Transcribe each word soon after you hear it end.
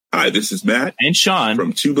Hi, this is Matt and Sean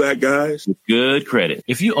from Two Black Guys with Good Credit.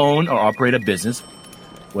 If you own or operate a business,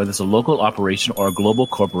 whether it's a local operation or a global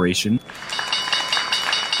corporation,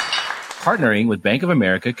 partnering with Bank of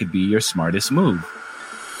America could be your smartest move.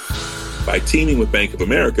 By teaming with Bank of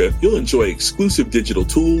America, you'll enjoy exclusive digital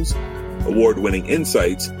tools, award-winning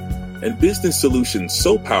insights, and business solutions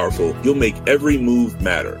so powerful you'll make every move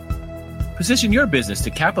matter. Position your business to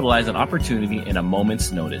capitalize on opportunity in a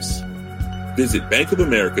moment's notice. Visit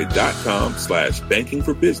bankofamerica.com/banking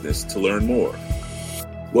for business to learn more.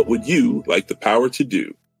 What would you like the power to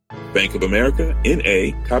do? Bank of America,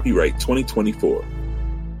 N.A., copyright 2024.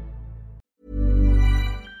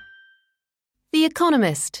 The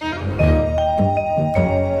Economist.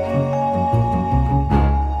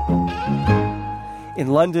 In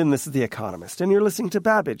London, this is The Economist, and you're listening to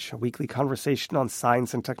Babbage, a weekly conversation on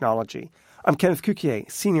science and technology. I'm Kenneth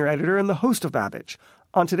Cukier, senior editor and the host of Babbage.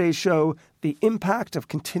 On today's show, the impact of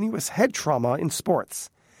continuous head trauma in sports.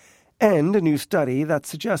 And a new study that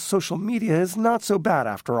suggests social media is not so bad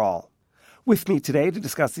after all. With me today to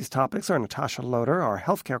discuss these topics are Natasha Loder, our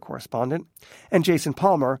healthcare correspondent, and Jason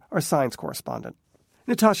Palmer, our science correspondent.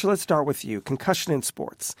 Natasha, let's start with you. Concussion in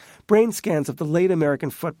sports. Brain scans of the late American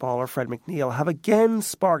footballer Fred McNeil have again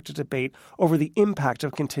sparked a debate over the impact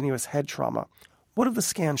of continuous head trauma. What have the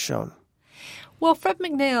scans shown? Well, Fred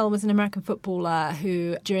McNeil was an American footballer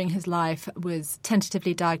who, during his life, was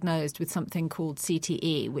tentatively diagnosed with something called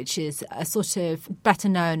CTE, which is a sort of better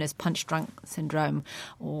known as punch-drunk syndrome,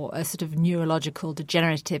 or a sort of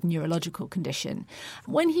degenerative neurological condition.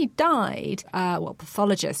 When he died,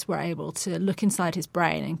 pathologists were able to look inside his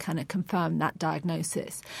brain and kind of confirm that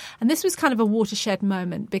diagnosis. And this was kind of a watershed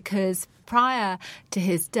moment because prior to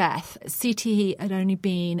his death, CTE had only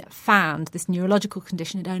been found, this neurological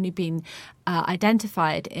condition had only been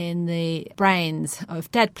identified in the brains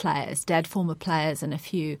of dead former players, and a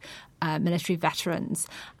few military veterans.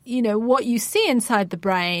 You know, what you see inside the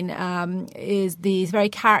brain is these very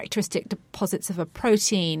characteristic deposits of a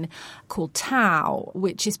protein called tau,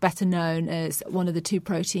 which is better known as one of the two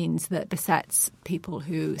proteins that besets people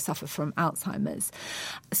who suffer from Alzheimer's.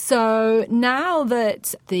 So now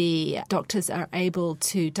that the doctors are able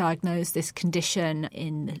to diagnose this condition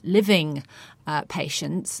in living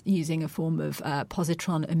patients using a form of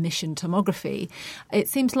positron emission tomography, it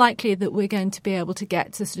seems likely that we're going to be able to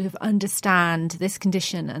get to sort of understand this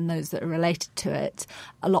condition and those that are related to it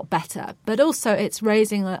a lot better. But also it's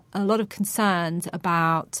raising a lot of concerns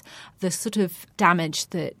about the sort of damage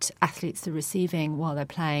that athletes are receiving while they're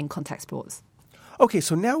playing contact sports. Okay,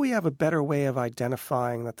 so now we have a better way of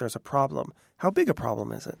identifying that there's a problem. How big a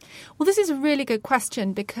problem is it? Well, this is a really good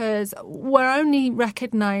question because we're only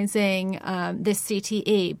recognizing this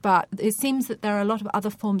CTE, but it seems that there are a lot of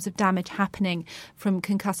other forms of damage happening from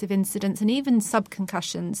concussive incidents and even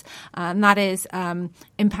subconcussions, and that is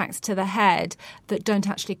impacts to the head that don't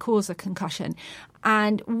actually cause a concussion.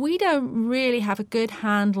 And we don't really have a good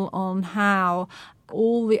handle on how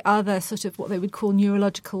all the other sort of what they would call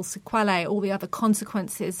neurological sequelae, all the other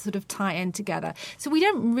consequences sort of tie in together. So we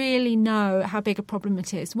don't really know how big a problem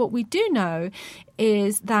it is. What we do know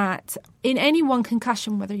is that in any one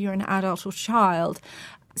concussion, whether you're an adult or child,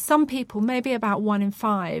 some people, maybe about 1 in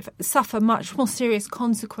 5, suffer much more serious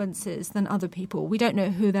consequences than other people. We don't know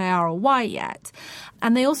who they are or why yet.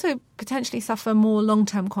 And they also potentially suffer more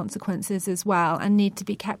long-term consequences as well and need to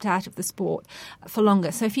be kept out of the sport for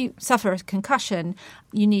longer. So if you suffer a concussion,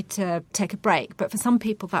 you need to take a break. But for some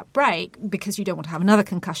people, that break, because you don't want to have another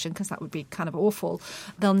concussion, because that would be kind of awful,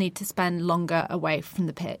 they'll need to spend longer away from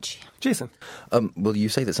the pitch. Jason? Well, you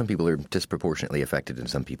say that some people are disproportionately affected and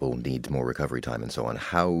some people need more recovery time and so on.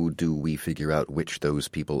 How do we figure out which those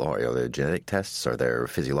people are? Are there genetic tests? Are there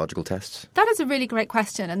physiological tests? That is a really great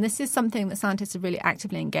question, and this is something that scientists are really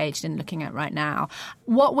actively engaged in looking at right now.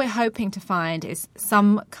 What we're hoping to find is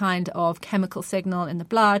some kind of chemical signal in the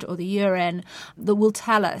blood or the urine that will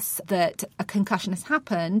tell us that a concussion has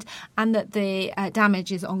happened and that the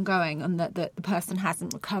damage is ongoing and that the person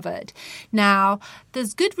hasn't recovered. Now,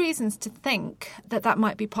 there's good reasons to think that that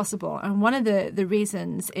might be possible, and one of the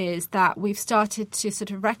reasons is that we've started to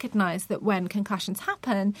sort of recognise that when concussions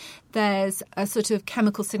happen, there's a sort of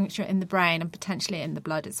chemical signature in the brain and potentially in the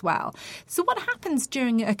blood as well. So what happens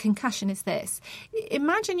during a concussion is this.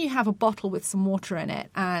 Imagine you have a bottle with some water in it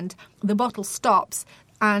and the bottle stops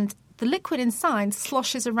and the liquid inside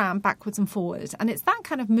sloshes around backwards and forwards. And it's that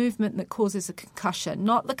kind of movement that causes a concussion,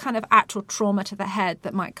 not the kind of actual trauma to the head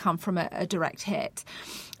that might come from a direct hit.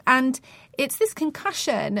 And it's this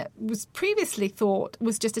concussion was previously thought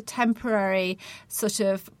was just a temporary sort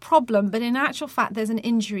of problem, but in actual fact there's an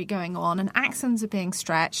injury going on and axons are being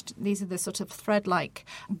stretched. These are the sort of thread-like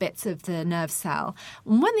bits of the nerve cell.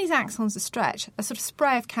 And when these axons are stretched, a sort of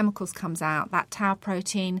spray of chemicals comes out, that tau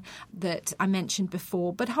protein that I mentioned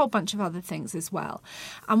before, but a whole bunch of other things as well.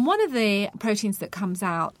 And one of the proteins that comes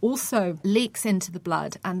out also leaks into the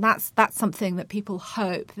blood, and that's something that people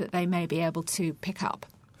hope that they may be able to pick up.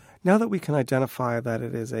 Now that we can identify that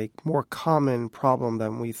it is a more common problem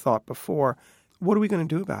than we thought before, what are we going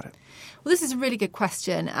to do about it? Well, this is a really good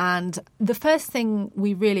question. And the first thing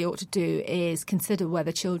we really ought to do is consider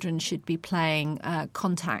whether children should be playing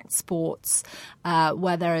contact sports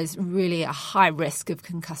where there is really a high risk of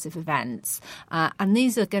concussive events. And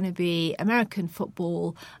these are going to be American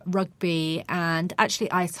football, rugby, and actually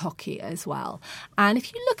ice hockey as well. And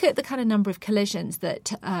if you look at the kind of number of collisions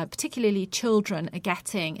that particularly children are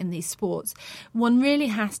getting in these sports, one really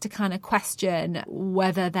has to kind of question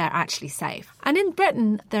whether they're actually safe. And in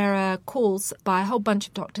Britain, there are calls by a whole bunch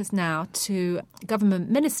of doctors now to government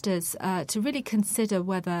ministers to really consider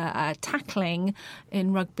whether tackling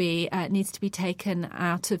in rugby needs to be taken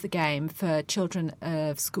out of the game for children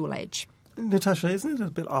of school age. Natasha, isn't it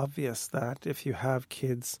a bit obvious that if you have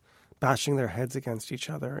kids bashing their heads against each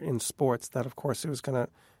other in sports, that of course it was going to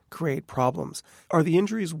create problems? Are the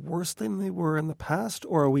injuries worse than they were in the past,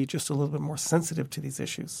 or are we just a little bit more sensitive to these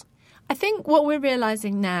issues? I think what we're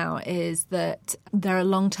realizing now is that there are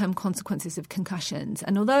long-term consequences of concussions.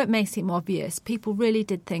 And although it may seem obvious, people really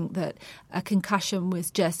did think that a concussion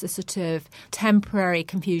was just a sort of temporary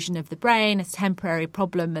confusion of the brain, a temporary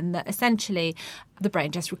problem, and that essentially the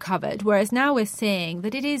brain just recovered. Whereas now we're seeing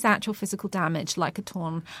that it is actual physical damage, like a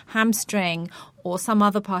torn hamstring or some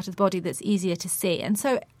other part of the body that's easier to see. And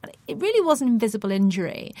so it really was an invisible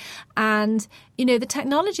injury. And, you know, the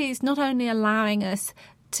technology is not only allowing us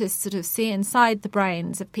to sort of see inside the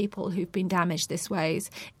brains of people who've been damaged this ways,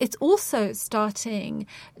 it's also starting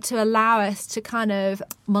to allow us to kind of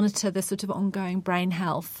monitor the sort of ongoing brain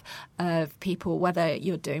health of people, whether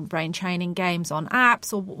you're doing brain training games on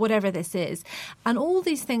apps or whatever this is. And all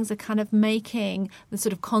these things are kind of making the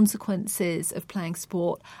sort of consequences of playing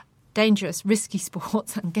sport, dangerous, risky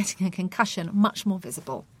sports, and getting a concussion much more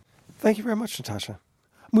visible. Thank you very much, Natasha.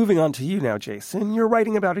 Moving on to you now, Jason. You're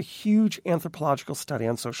writing about a huge anthropological study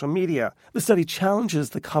on social media. The study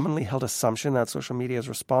challenges the commonly held assumption that social media is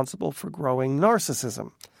responsible for growing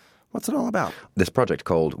narcissism. What's it all about? This project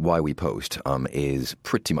called Why We Post is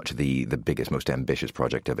pretty much the biggest, most ambitious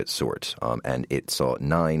project of its sort. And it saw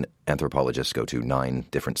 9 anthropologists go to 9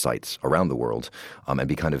 different sites around the world and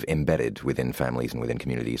be kind of embedded within families and within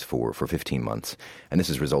communities for 15 months. And this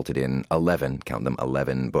has resulted in 11, count them,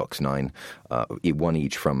 11 books, 9, one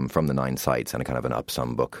each from the 9 sites, and a kind of an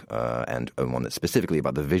upsum book and one that's specifically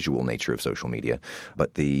about the visual nature of social media.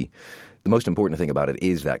 But the most important thing about it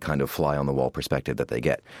is that kind of fly-on-the-wall perspective that they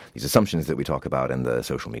get. These assumptions that we talk about in the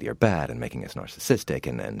social media are bad and making us narcissistic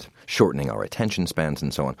and shortening our attention spans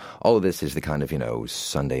and so on. All of this is the kind of,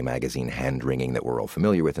 Sunday magazine hand-wringing that we're all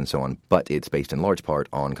familiar with and so on, but it's based in large part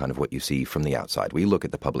on kind of what you see from the outside. We look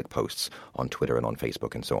at the public posts on Twitter and on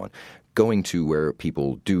Facebook and so on. Going to where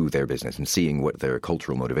people do their business and seeing what their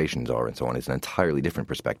cultural motivations are and so on is an entirely different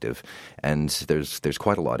perspective, and there's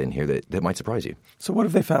quite a lot in here that might surprise you. So what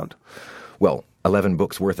have they found? Well, 11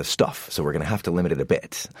 books worth of stuff, so we're going to have to limit it a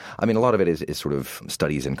bit. I mean, a lot of it is sort of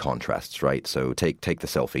studies and contrasts, right? So take the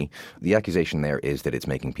selfie. The accusation there is that it's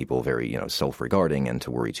making people very, self-regarding and to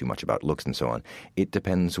worry too much about looks and so on. It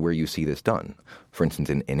depends where you see this done. For instance,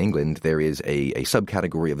 in England, there is a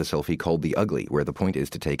subcategory of the selfie called the ugly, where the point is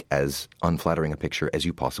to take as unflattering a picture as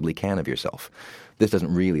you possibly can of yourself. This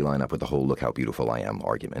doesn't really line up with the whole look how beautiful I am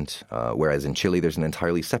argument. Whereas in Chile, there's an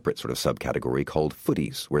entirely separate sort of subcategory called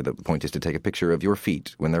footies, where the point is to take a picture of your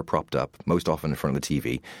feet when they're propped up, most often in front of the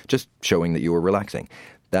TV, just showing that you are relaxing.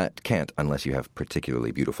 That can't, unless you have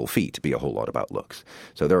particularly beautiful feet, be a whole lot about looks.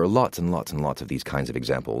 So there are lots and lots and lots of these kinds of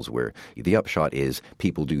examples where the upshot is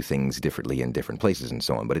people do things differently in different places and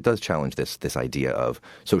so on. But it does challenge this idea of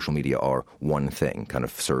social media are one thing, kind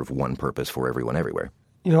of serve one purpose for everyone everywhere.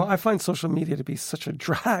 I find social media to be such a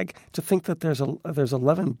drag to think that there's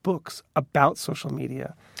 11 books about social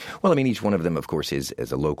media. Well, I mean, each one of them, of course, is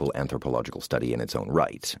a local anthropological study in its own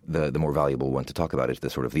right. The more valuable one to talk about is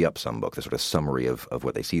the sort of the upsum book, the sort of summary of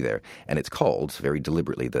what they see there. And it's called, very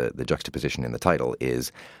deliberately, the juxtaposition in the title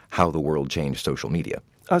is How the World Changed Social Media.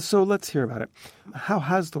 So let's hear about it. How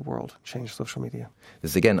has the world changed social media?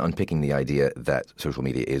 This is, again, unpicking the idea that social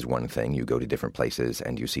media is one thing. You go to different places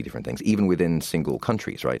and you see different things, even within single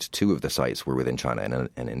countries, right? 2 of the sites were within China, in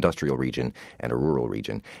an industrial region and a rural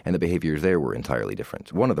region, and the behaviors there were entirely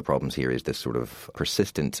different. One of the problems here is this sort of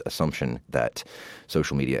persistent assumption that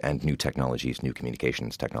social media and new technologies, new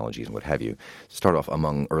communications technologies and what have you, start off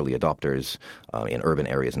among early adopters in urban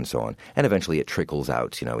areas and so on, and eventually it trickles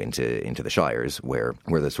out, into the shires where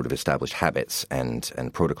the sort of established habits and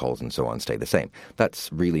protocols and so on stay the same.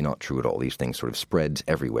 That's really not true at all. These things sort of spread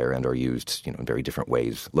everywhere and are used, in very different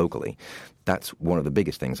ways locally. That's one of the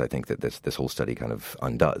biggest things I think that this whole study kind of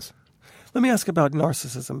undoes. Let me ask about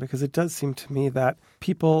narcissism, because it does seem to me that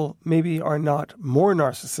people maybe are not more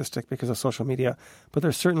narcissistic because of social media, but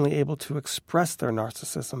they're certainly able to express their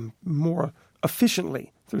narcissism more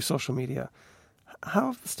efficiently through social media. How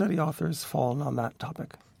have the study authors fallen on that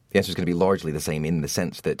topic? The answer is going to be largely the same in the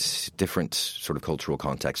sense that different sort of cultural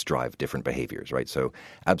contexts drive different behaviors, right? So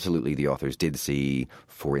absolutely the authors did see,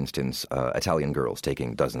 for instance, Italian girls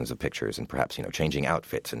taking dozens of pictures and perhaps, changing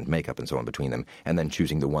outfits and makeup and so on between them and then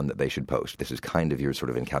choosing the one that they should post. This is kind of your sort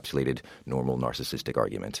of encapsulated normal narcissistic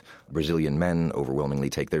argument. Brazilian men overwhelmingly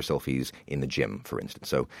take their selfies in the gym, for instance.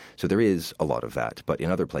 So there is a lot of that. But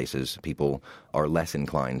in other places, people are less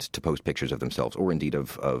inclined to post pictures of themselves or indeed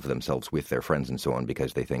of themselves with their friends and so on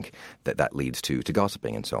because they think that leads to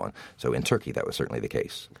gossiping and so on. So in Turkey, that was certainly the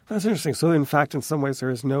case. That's interesting. So in fact, in some ways, there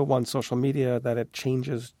is no one social media that it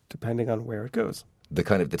changes depending on where it goes. The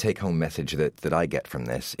kind of the take-home message that I get from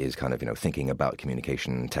this is kind of, thinking about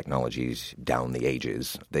communication technologies down the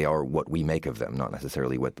ages. They are what we make of them, not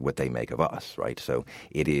necessarily what they make of us, right? So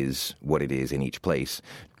it is what it is in each place,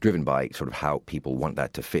 driven by sort of how people want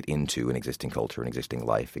that to fit into an existing culture, an existing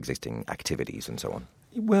life, existing activities, and so on.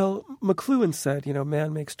 Well, McLuhan said,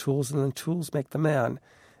 man makes tools and then tools make the man.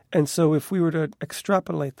 And so if we were to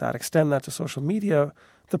extrapolate that, extend that to social media,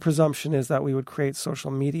 the presumption is that we would create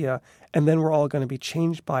social media and then we're all going to be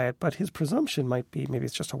changed by it. But his presumption might be, maybe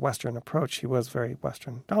it's just a Western approach, he was very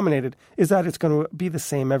Western dominated, is that it's going to be the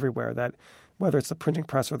same everywhere, that whether it's the printing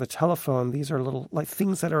press or the telephone, these are little like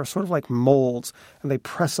things that are sort of like molds and they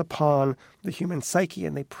press upon the human psyche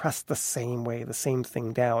and they press the same way, the same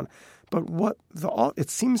thing down. But what it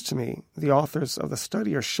seems to me the authors of the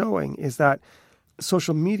study are showing is that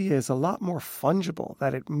social media is a lot more fungible,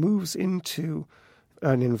 that it moves into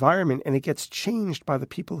an environment and it gets changed by the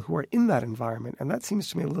people who are in that environment. And that seems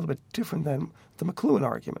to me a little bit different than the McLuhan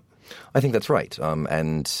argument. I think that's right.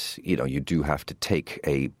 And, you do have to take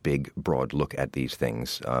a big, broad look at these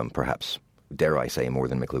things, perhaps, dare I say, more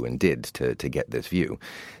than McLuhan did to get this view.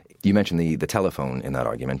 You mentioned the telephone in that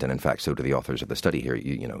argument, and in fact, so do the authors of the study here.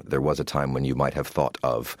 There was a time when you might have thought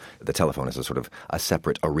of the telephone as a sort of a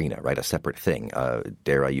separate arena, right? A separate thing.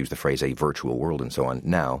 Dare I use the phrase a virtual world and so on.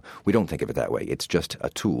 Now, we don't think of it that way. It's just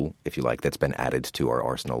a tool, if you like, that's been added to our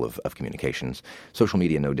arsenal of communications. Social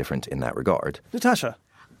media, no different in that regard. Natasha.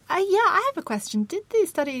 I have a question. Did the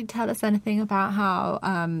study tell us anything about how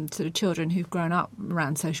sort of children who've grown up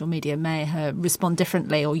around social media may respond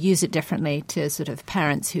differently or use it differently to sort of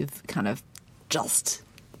parents who've kind of just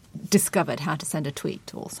discovered how to send a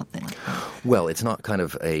tweet or something like that? Well, it's not kind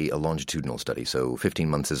of a longitudinal study. So 15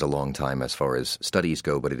 months is a long time as far as studies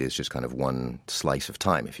go, but it is just kind of one slice of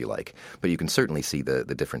time, if you like. But you can certainly see the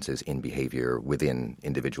differences in behavior within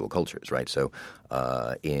individual cultures, right? So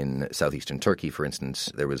in southeastern Turkey, for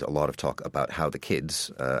instance, there was a lot of talk about how the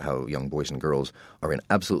kids, how young boys and girls are in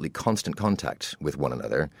absolutely constant contact with one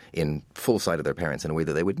another in full sight of their parents in a way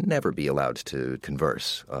that they would never be allowed to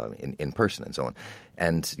converse in person and so on.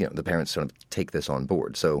 And, the parents sort of take this on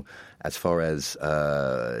board. So as far as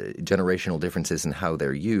generational differences in how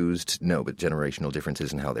they're used, no, but generational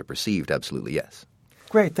differences in how they're perceived, absolutely yes.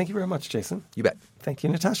 Great. Thank you very much, Jason. You bet. Thank you,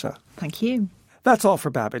 Natasha. Thank you. That's all for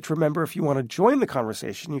Babbage. Remember, if you want to join the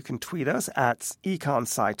conversation, you can tweet us at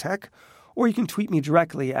EconSciTech, or you can tweet me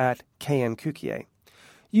directly at KNCukier.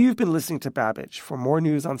 You've been listening to Babbage. For more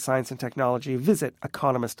news on science and technology, visit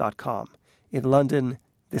economist.com. In London,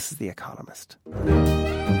 this is The Economist.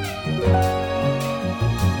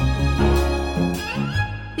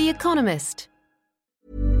 The Economist.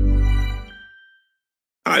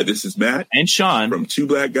 Hi, this is Matt And Sean from Two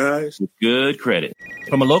Black Guys with good credit.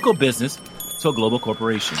 From a local business to a global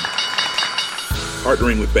corporation.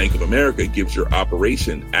 Partnering with Bank of America gives your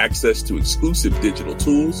operation access to exclusive digital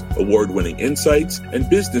tools, award-winning insights, and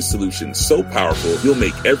business solutions so powerful you'll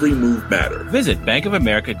make every move matter. Visit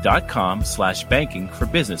bankofamerica.com/banking for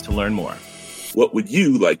business to learn more. What would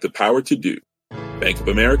you like the power to do? Bank of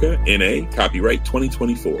America, N.A., copyright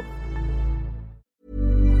 2024.